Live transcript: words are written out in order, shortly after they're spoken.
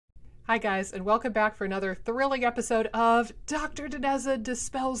Hi guys, and welcome back for another thrilling episode of Dr. DiNezza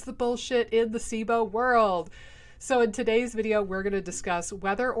Dispels the Bullshit in the SIBO World. So in today's video, we're going to discuss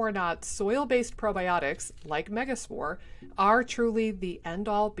whether or not soil-based probiotics, like Megaspore, are truly the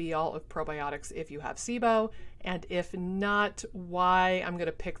end-all be-all of probiotics if you have SIBO, and if not, why. I'm going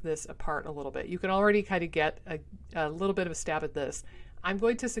to pick this apart a little bit. You can already kind of get a little bit of a stab at this. I'm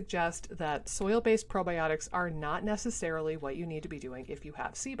going to suggest that soil-based probiotics are not necessarily what you need to be doing if you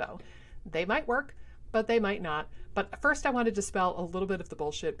have SIBO. They might work, but they might not. But first I want to dispel a little bit of the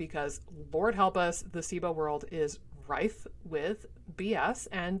bullshit because, Lord help us, the SIBO world is rife with BS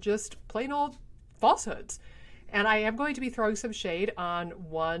and just plain old falsehoods. And I am going to be throwing some shade on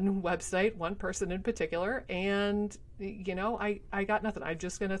one website, one person in particular, and, you know, I got nothing. I'm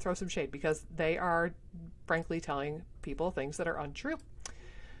just going to throw some shade because they are, frankly, telling people things that are untrue.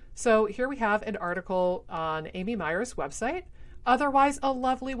 So here we have an article on Amy Meyer's website. Otherwise a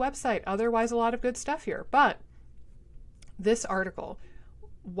lovely website, otherwise a lot of good stuff here. But this article,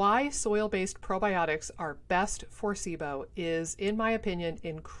 why soil-based probiotics are best for SIBO, is, in my opinion,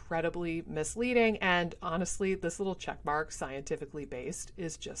 incredibly misleading. And honestly, this little check mark, scientifically based,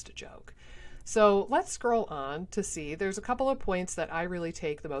 is just a joke. So let's scroll on to see. There's a couple of points that I really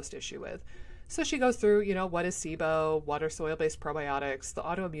take the most issue with. So she goes through, you know, what is SIBO, what are soil-based probiotics, the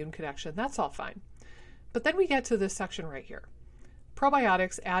autoimmune connection, that's all fine. But then we get to this section right here.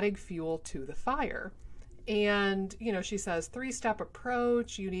 Probiotics adding fuel to the fire. And, you know, she says 3-step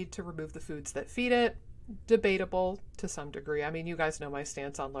approach, you need to remove the foods that feed it. Debatable to some degree. I mean, you guys know my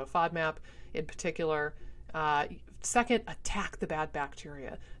stance on low FODMAP in particular. Second, attack the bad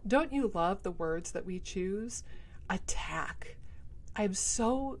bacteria. Don't you love the words that we choose? Attack. I'm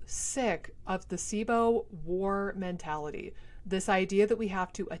so sick of the SIBO war mentality. This idea that we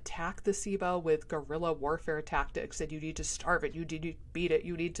have to attack the SIBO with guerrilla warfare tactics, and you need to starve it, you need to beat it,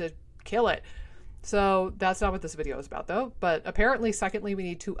 you need to kill it. So that's not what this video is about, though. But apparently, secondly, we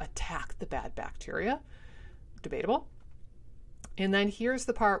need to attack the bad bacteria. Debatable. And then here's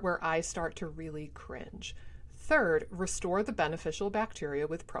the part where I start to really cringe. Third, restore the beneficial bacteria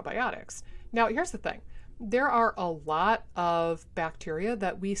with probiotics. Now, here's the thing. There are a lot of bacteria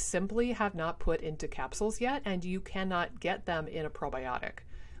that we simply have not put into capsules yet, and you cannot get them in a probiotic.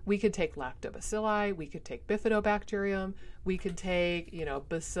 We could take lactobacilli, we could take bifidobacterium, we could take, you know,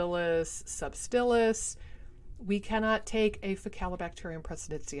 Bacillus subtilis. We cannot take a Faecalibacterium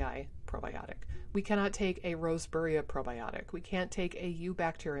prausnitzii probiotic. We cannot take a Roseburia probiotic. We can't take a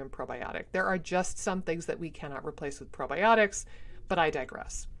Eubacterium probiotic. There are just some things that we cannot replace with probiotics, but I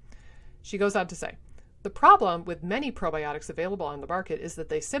digress. She goes on to say, the problem with many probiotics available on the market is that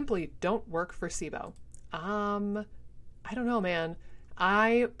they simply don't work for SIBO. I don't know, man.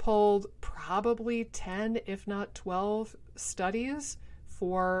 I pulled probably 10, if not 12 studies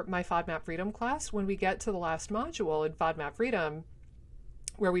for my FODMAP Freedom class. When we get to the last module in FODMAP Freedom,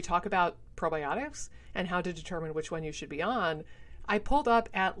 where we talk about probiotics and how to determine which one you should be on, I pulled up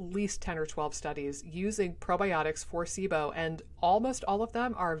at least 10 or 12 studies using probiotics for SIBO, and almost all of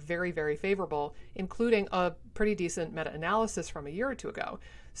them are very, very favorable, including a pretty decent meta-analysis from a year or two ago.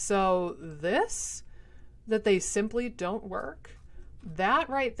 So this, that they simply don't work, that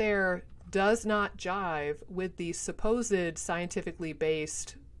right there does not jive with the supposed scientifically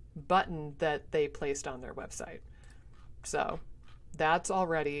based button that they placed on their website. So that's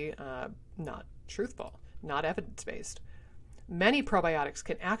already not truthful, not evidence-based. Many probiotics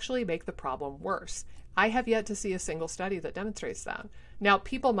can actually make the problem worse. I have yet to see a single study that demonstrates that. Now,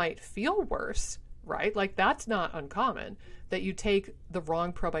 people might feel worse, right? Like, that's not uncommon, that you take the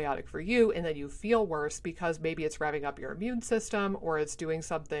wrong probiotic for you and then you feel worse because maybe it's revving up your immune system or it's doing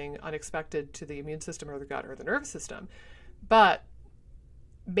something unexpected to the immune system or the gut or the nervous system. But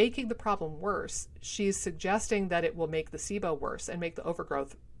making the problem worse, she's suggesting that it will make the SIBO worse and make the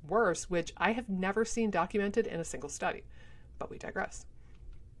overgrowth worse, which I have never seen documented in a single study. But we digress.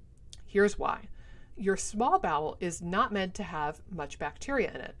 Here's why. Your small bowel is not meant to have much bacteria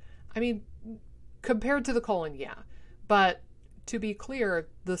in it. I mean, compared to the colon, yeah. But to be clear,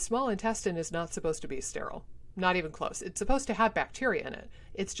 the small intestine is not supposed to be sterile. Not even close. It's supposed to have bacteria in it.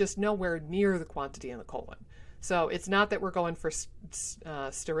 It's just nowhere near the quantity in the colon. So it's not that we're going for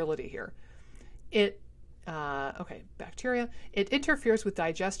sterility here. Bacteria. It interferes with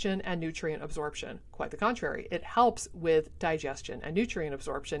digestion and nutrient absorption. Quite the contrary. It helps with digestion and nutrient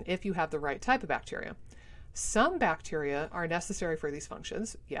absorption if you have the right type of bacteria. Some bacteria are necessary for these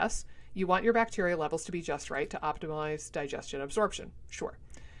functions. Yes, you want your bacteria levels to be just right to optimize digestion absorption. Sure.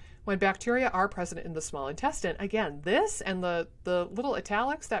 When bacteria are present in the small intestine, again, this and the little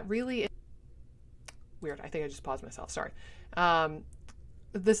italics, that really... Weird. I think I just paused myself. Sorry.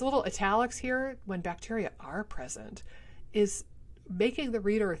 this little italics here, when bacteria are present, is making the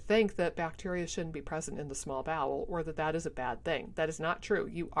reader think that bacteria shouldn't be present in the small bowel or that that is a bad thing. That is not true.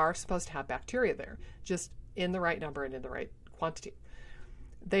 You are supposed to have bacteria there, just in the right number and in the right quantity.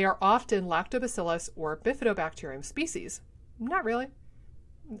 They are often lactobacillus or bifidobacterium species. Not really.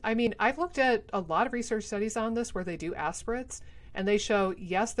 I mean, I've looked at a lot of research studies on this where they do aspirates, and they show,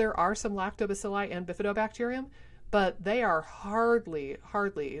 yes, there are some lactobacilli and bifidobacterium, but they are hardly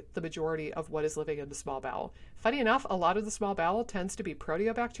the majority of what is living in the small bowel. Funny enough, a lot of the small bowel tends to be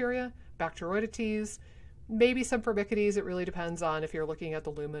proteobacteria, Bacteroidetes, maybe some Firmicutes. It really depends on if you're looking at the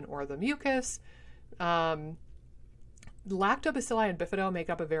lumen or the mucus. Lactobacilli and bifido make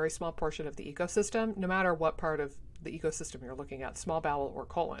up a very small portion of the ecosystem, no matter what part of the ecosystem you're looking at, small bowel or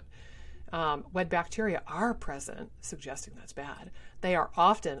colon. When bacteria are present, suggesting that's bad, they are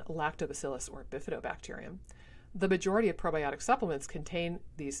often lactobacillus or bifidobacterium. The majority of probiotic supplements contain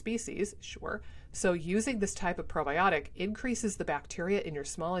these species, sure, so using this type of probiotic increases the bacteria in your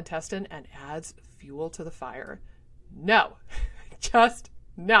small intestine and adds fuel to the fire. No, just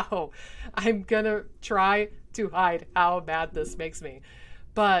no. I'm gonna try to hide how bad this makes me,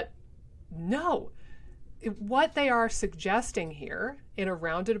 but no. What they are suggesting here in a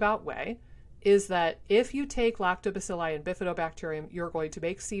roundabout way is that if you take lactobacilli and bifidobacterium, you're going to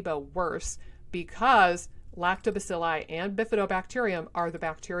make SIBO worse because lactobacilli and bifidobacterium are the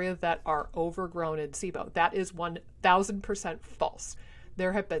bacteria that are overgrown in SIBO. That is 1000% false.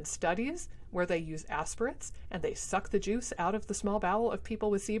 There have been studies where they use aspirates and they suck the juice out of the small bowel of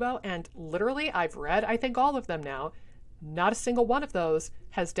people with SIBO, and literally, I've read, I think all of them now, not a single one of those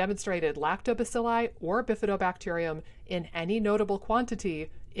has demonstrated lactobacilli or bifidobacterium in any notable quantity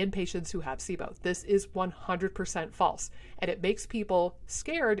in patients who have SIBO. This is 100% false, and it makes people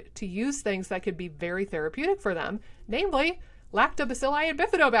scared to use things that could be very therapeutic for them, namely lactobacilli and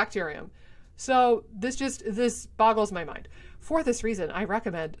bifidobacterium. So this boggles my mind. For this reason, I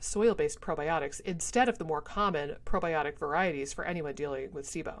recommend soil-based probiotics instead of the more common probiotic varieties for anyone dealing with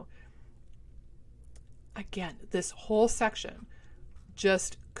SIBO. Again, this whole section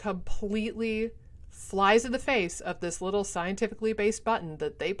just completely flies in the face of this little scientifically based button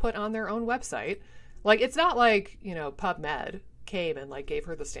that they put on their own website. Like, it's not like, you know, PubMed came and like gave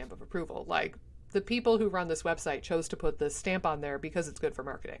her the stamp of approval. Like, the people who run this website chose to put this stamp on there because it's good for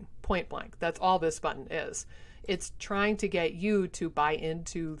marketing. Point blank. That's all this button is. It's trying to get you to buy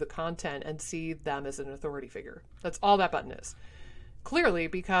into the content and see them as an authority figure. That's all that button is. Clearly,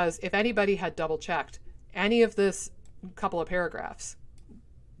 because if anybody had double checked any of this couple of paragraphs,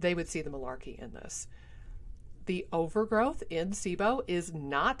 they would see the malarkey in this. The overgrowth in SIBO is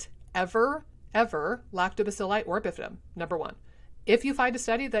not ever lactobacilli or bifidum, number one. If you find a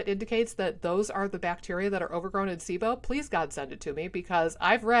study that indicates that those are the bacteria that are overgrown in SIBO, please God send it to me, because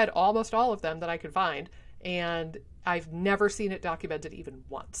I've read almost all of them that I could find, and I've never seen it documented even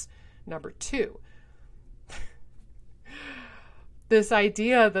once. Number two, this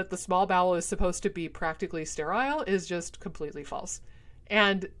idea that the small bowel is supposed to be practically sterile is just completely false.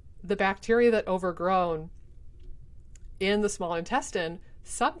 And the bacteria that overgrown in the small intestine,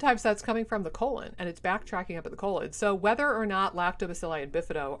 sometimes that's coming from the colon, and it's backtracking up at the colon. So whether or not lactobacilli and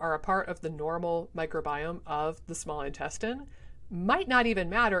bifido are a part of the normal microbiome of the small intestine might not even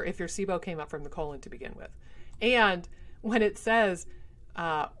matter if your SIBO came up from the colon to begin with. And when it says,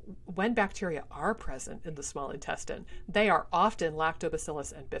 when bacteria are present in the small intestine, they are often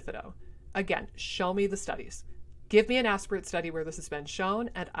lactobacillus and bifido. Again, show me the studies. Give me an aspirate study where this has been shown,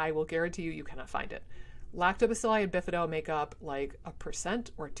 and I will guarantee you cannot find it. Lactobacilli and bifido make up like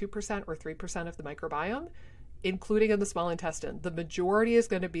 1% or 2% or 3% of the microbiome, including in the small intestine. The majority is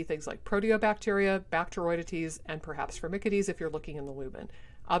going to be things like proteobacteria, Bacteroidetes, and perhaps Firmicutes if you're looking in the lumen.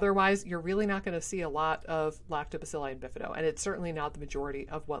 Otherwise, you're really not going to see a lot of lactobacilli and bifido, and it's certainly not the majority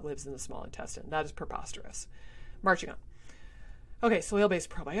of what lives in the small intestine. That is preposterous. Marching on. Okay, soil-based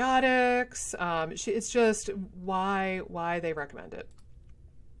probiotics. It's just why they recommend it.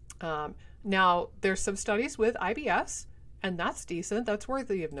 Now, there's some studies with IBS, and that's decent. That's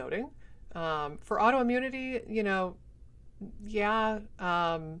worthy of noting. For autoimmunity, you know, yeah.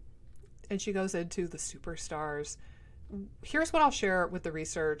 And she goes into the superstars. Here's what I'll share with the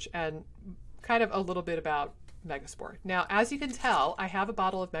research and kind of a little bit about Megaspore. Now, as you can tell, I have a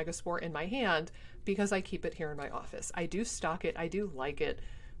bottle of Megaspore in my hand because I keep it here in my office. I do stock it. I do like it.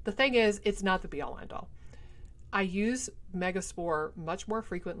 The thing is, it's not the be-all end-all. I use Megaspore much more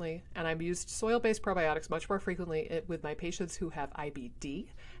frequently, and I've used soil-based probiotics much more frequently with my patients who have IBD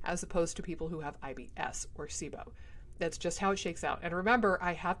as opposed to people who have IBS or SIBO. That's just how it shakes out. And remember,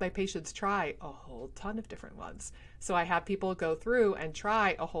 I have my patients try a whole ton of different ones. So I have people go through and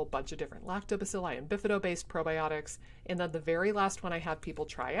try a whole bunch of different lactobacilli and bifido-based probiotics. And then the very last one I have people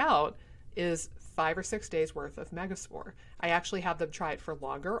try out is 5 or 6 days worth of Megaspore. I actually have them try it for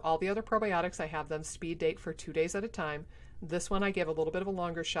longer. All the other probiotics, I have them speed date for 2 days at a time. This one I give a little bit of a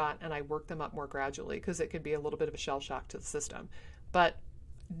longer shot, and I work them up more gradually because it can be a little bit of a shell shock to the system. But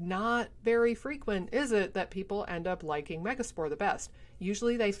not very frequent is it that people end up liking Megaspore the best.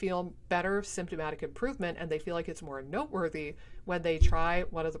 Usually they feel better symptomatic improvement, and they feel like it's more noteworthy when they try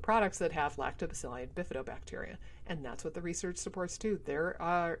one of the products that have lactobacilli and bifidobacteria. And that's what the research supports too. There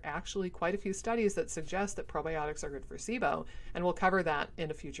are actually quite a few studies that suggest that probiotics are good for SIBO, and we'll cover that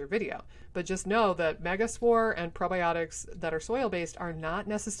in a future video. But just know that Megaspore and probiotics that are soil-based are not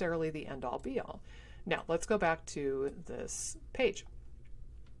necessarily the end-all be-all. Now, let's go back to this page.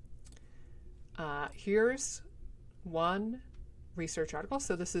 Here's one research article.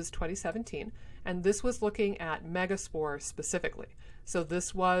 So this is 2017, and this was looking at Megaspore specifically. So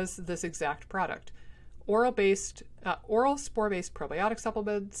this was this exact product. Oral spore-based probiotic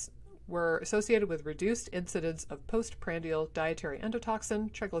supplements were associated with reduced incidence of postprandial dietary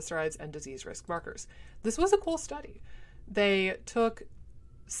endotoxin, triglycerides, and disease risk markers. This was a cool study. They took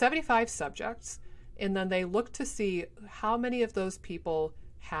 75 subjects, and then they looked to see how many of those people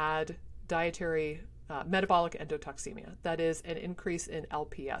had dietary metabolic endotoxemia. That is an increase in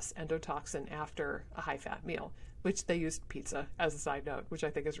LPS, endotoxin, after a high-fat meal, which they used pizza as a side note, which I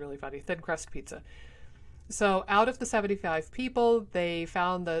think is really funny, thin crust pizza. So out of the 75 people, they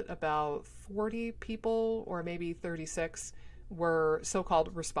found that about 40 people, or maybe 36, were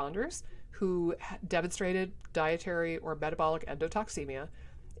so-called responders who demonstrated dietary or metabolic endotoxemia.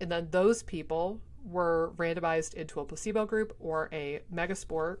 And then those people were randomized into a placebo group or a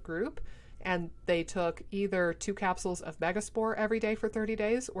Megaspore group, and they took either 2 capsules of Megaspore every day for 30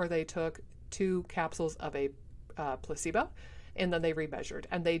 days, or they took 2 capsules of a placebo, and then they remeasured.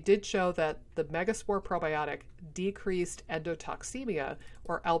 And they did show that the Megaspore probiotic decreased endotoxemia,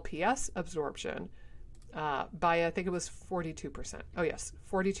 or LPS absorption, by, I think it was 42%. Oh yes,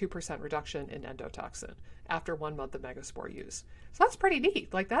 42% reduction in endotoxin after 1 month of Megaspore use. So that's pretty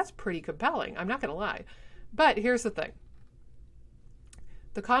neat. Like, that's pretty compelling. I'm not going to lie. But here's the thing.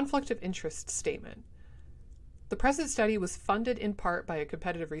 The conflict of interest statement. The present study was funded in part by a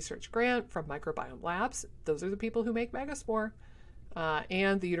competitive research grant from Microbiome Labs. Those are the people who make Megaspore,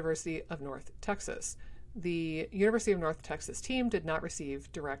 and the University of North Texas. The University of North Texas team did not receive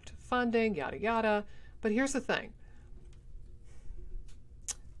direct funding, yada, yada. But here's the thing.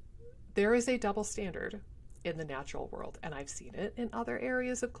 There is a double standard in the natural world, and I've seen it in other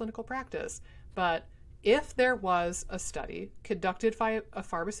areas of clinical practice. But if there was a study conducted by a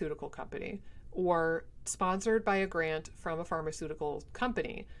pharmaceutical company or sponsored by a grant from a pharmaceutical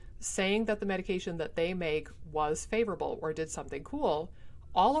company saying that the medication that they make was favorable or did something cool,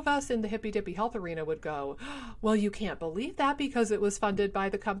 all of us in the hippy-dippy health arena would go, well, you can't believe that because it was funded by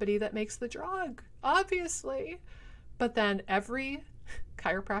the company that makes the drug, obviously. But then every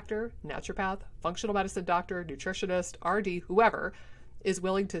chiropractor, naturopath, functional medicine doctor, nutritionist, RD, whoever, is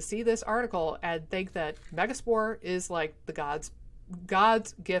willing to see this article and think that Megaspore is like the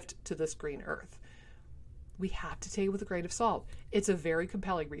God's gift to this green earth. We have to take it with a grain of salt. It's a very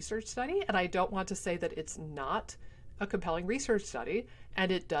compelling research study, and I don't want to say that it's not a compelling research study,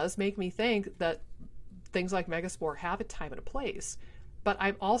 and it does make me think that things like Megaspore have a time and a place. But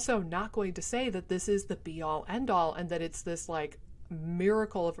I'm also not going to say that this is the be-all, end-all, and that it's this like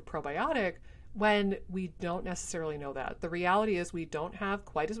miracle of a probiotic when we don't necessarily know that. The reality is we don't have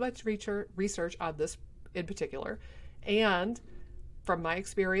quite as much research on this in particular. And from my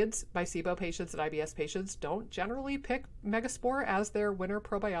experience, my SIBO patients and IBS patients don't generally pick Megaspore as their winner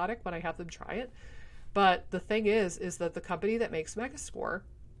probiotic when I have them try it. But the thing is that the company that makes Megaspore,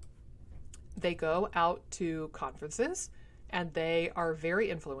 they go out to conferences and they are very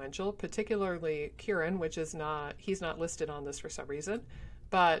influential, particularly Kieran, he's not listed on this for some reason,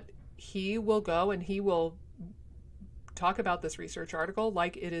 but he will go and he will talk about this research article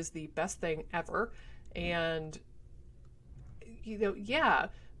like it is the best thing ever. And, yeah,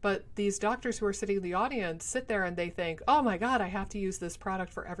 but these doctors who are sitting in the audience sit there and they think, oh my God, I have to use this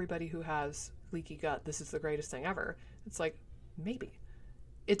product for everybody who has leaky gut. This is the greatest thing ever. It's like, maybe.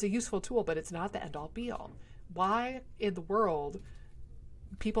 It's a useful tool, but it's not the end-all be-all. Why in the world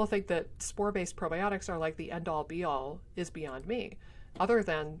people think that spore-based probiotics are like the end-all be-all is beyond me, other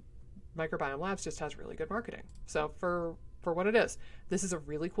than Microbiome Labs just has really good marketing. So for what it is, this is a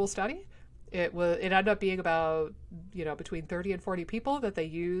really cool study. It ended up being about, between 30 and 40 people that they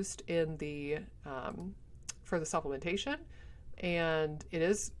used in the for the supplementation, and it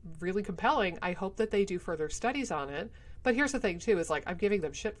is really compelling. I hope that they do further studies on it. But here's the thing too, is like, I'm giving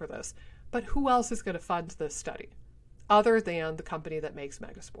them shit for this, but who else is going to fund this study other than the company that makes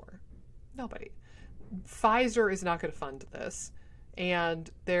Megaspore? Nobody. Pfizer is not going to fund this, and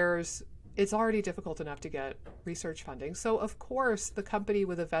it's already difficult enough to get research funding. So of course, the company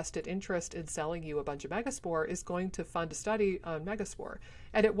with a vested interest in selling you a bunch of Megaspore is going to fund a study on Megaspore.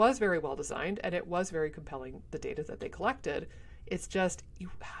 And it was very well designed, and it was very compelling, the data that they collected. It's just, you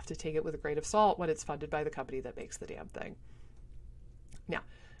have to take it with a grain of salt when it's funded by the company that makes the damn thing. Now,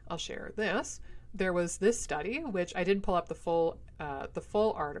 I'll share this. There was this study, which I didn't pull up the full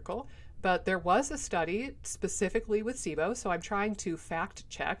article, but there was a study specifically with SIBO. So I'm trying to fact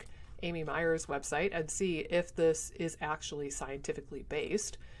check Amy Meyer's website and see if this is actually scientifically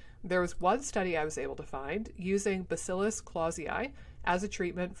based. There was one study I was able to find using Bacillus clausii as a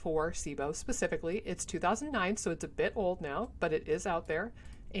treatment for SIBO specifically. It's 2009, so it's a bit old now, but it is out there.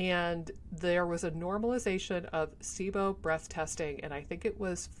 And there was a normalization of SIBO breath testing, and I think it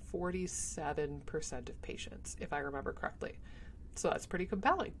was 47% of patients, if I remember correctly. So that's pretty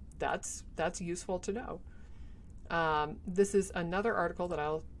compelling. That's useful to know. This is another article that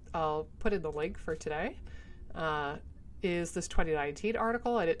I'll put in the link for today, is this 2019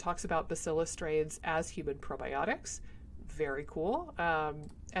 article, and it talks about Bacillus strains as human probiotics. Very cool.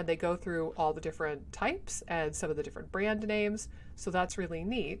 And they go through all the different types and some of the different brand names. So that's really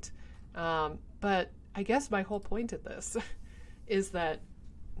neat. But I guess my whole point of this is that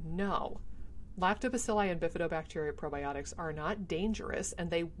no, lactobacilli and bifidobacteria probiotics are not dangerous,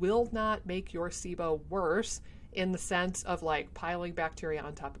 and they will not make your SIBO worse in the sense of like piling bacteria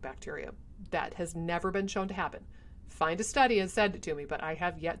on top of bacteria. That has never been shown to happen. Find a study and send it to me, but I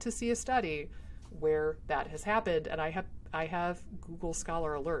have yet to see a study where that has happened, and I have Google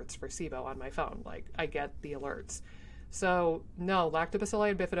Scholar alerts for SIBO on my phone. Like, I get the alerts. So no, lactobacilli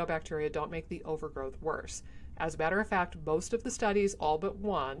and bifidobacteria don't make the overgrowth worse. As a matter of fact, most of the studies, all but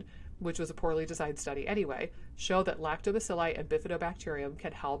one, which was a poorly designed study anyway, show that lactobacilli and bifidobacterium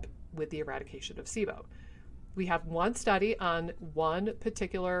can help with the eradication of SIBO. We have one study on one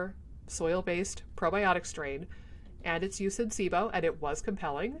particular soil-based probiotic strain and its use in SIBO, and it was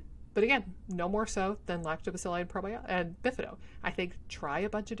compelling. But again, no more so than lactobacilli and bifido. I think try a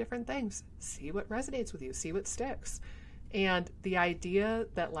bunch of different things. See what resonates with you. See what sticks. And the idea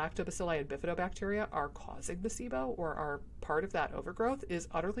that lactobacilli and bifidobacteria are causing the SIBO or are part of that overgrowth is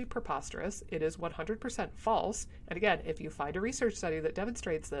utterly preposterous. It is 100% false. And again, if you find a research study that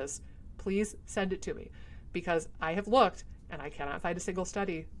demonstrates this, please send it to me, because I have looked and I cannot find a single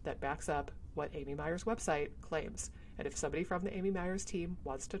study that backs up what Amy Meyer's website claims. And if somebody from the Amy Meyer's team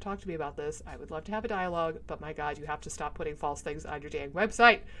wants to talk to me about this, I would love to have a dialogue, but my God, you have to stop putting false things on your dang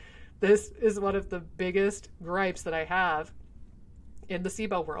website. This is one of the biggest gripes that I have in the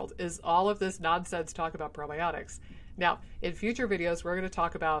SIBO world, is all of this nonsense talk about probiotics. Now, in future videos, we're going to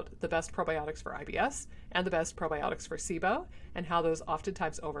talk about the best probiotics for IBS and the best probiotics for SIBO and how those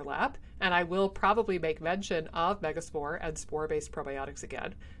oftentimes overlap. And I will probably make mention of Megaspore and spore-based probiotics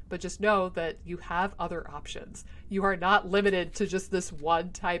again, but just know that you have other options. You are not limited to just this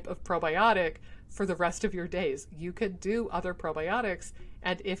one type of probiotic for the rest of your days. You can do other probiotics,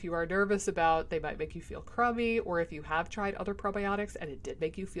 and if you are nervous about they might make you feel crummy, or if you have tried other probiotics and it did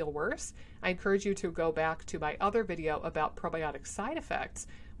make you feel worse, I encourage you to go back to my other video about probiotic side effects,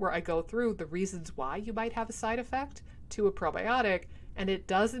 where I go through the reasons why you might have a side effect to a probiotic, and it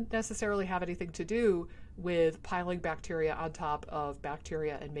doesn't necessarily have anything to do with piling bacteria on top of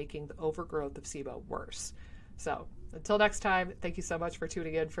bacteria and making the overgrowth of SIBO worse. So until next time, thank you so much for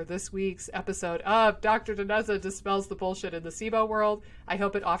tuning in for this week's episode of Dr. DiNezza Dispels the Bullshit in the SIBO World. I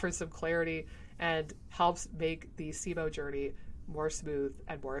hope it offers some clarity and helps make the SIBO journey more smooth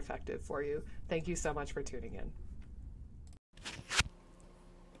and more effective for you. Thank you so much for tuning in.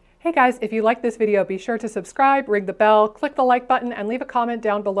 Hey guys, if you like this video, be sure to subscribe, ring the bell, click the like button, and leave a comment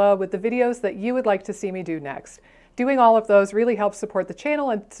down below with the videos that you would like to see me do next. Doing all of those really helps support the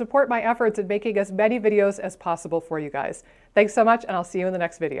channel and support my efforts in making as many videos as possible for you guys. Thanks so much, and I'll see you in the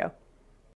next video.